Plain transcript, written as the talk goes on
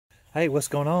Hey, what's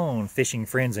going on, fishing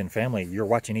friends and family? You're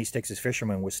watching East Texas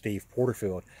Fisherman with Steve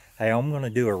Porterfield. Hey, I'm going to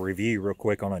do a review real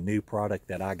quick on a new product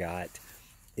that I got.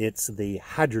 It's the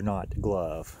Hydronaut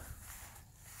glove.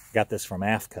 Got this from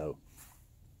Aftco.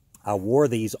 I wore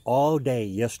these all day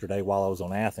yesterday while I was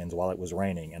on Athens while it was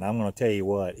raining. And I'm going to tell you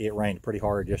what, it rained pretty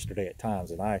hard yesterday at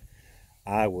times. And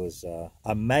I was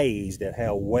amazed at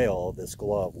how well this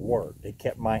glove worked. It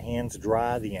kept my hands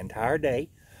dry the entire day.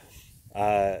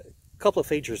 Couple of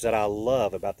features that I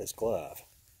love about this glove.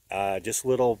 Just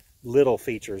little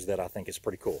features that I think is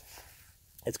pretty cool.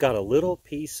 It's got a little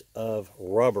piece of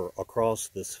rubber across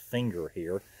this finger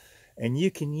here, and you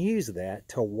can use that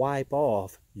to wipe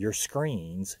off your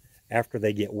screens after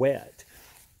they get wet.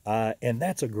 And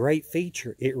that's a great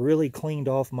feature. It really cleaned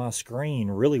off my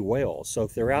screen really well. So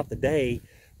throughout the day,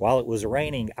 while it was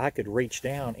raining, I could reach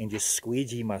down and just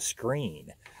squeegee my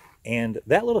screen. And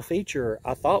that little feature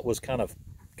I thought was kind of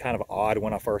odd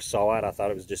when I first saw it. I thought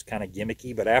it was just kind of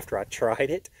gimmicky, but after I tried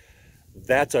it,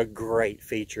 that's a great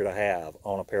feature to have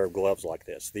on a pair of gloves like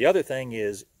this. The other thing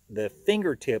is the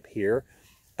fingertip here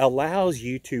allows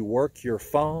you to work your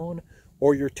phone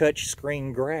or your touch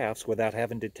screen graphs without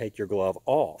having to take your glove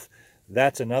off.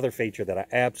 That's another feature that I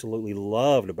absolutely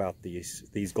loved about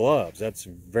these gloves. That's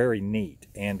very neat.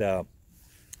 And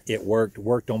it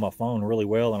worked on my phone really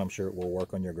well, and I'm sure it will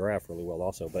work on your graph really well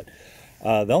also. But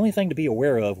the only thing to be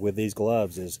aware of with these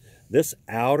gloves is this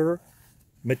outer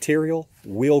material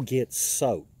will get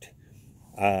soaked.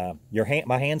 My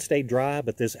hand stayed dry,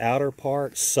 but this outer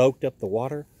part soaked up the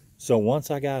water. So once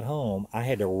I got home, I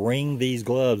had to wring these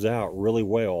gloves out really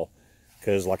well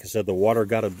because, like I said, the water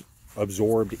got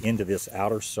absorbed into this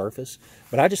outer surface.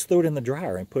 But I just threw it in the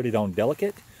dryer and put it on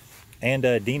delicate, and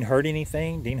didn't hurt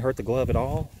anything, didn't hurt the glove at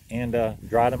all, and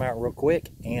dried them out real quick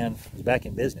and was back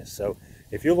in business. So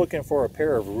if you're looking for a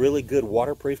pair of really good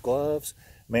waterproof gloves,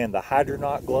 man, the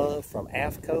Hydronaut glove from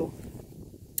Aftco,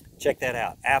 check that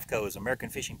out. Aftco is American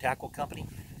Fishing Tackle Company,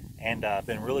 and I've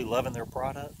been really loving their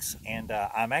products, and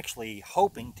I'm actually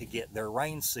hoping to get their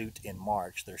rain suit in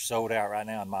March. They're sold out right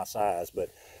now in my size, but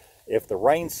if the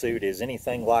rain suit is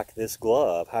anything like this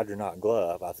glove, Hydronaut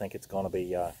glove, I think it's going to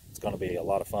be a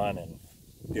lot of fun and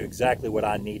do exactly what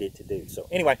I need it to do. So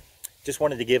anyway, just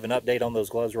wanted to give an update on those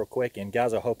gloves real quick. And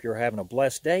guys, I hope you're having a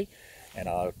blessed day, and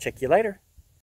I'll check you later.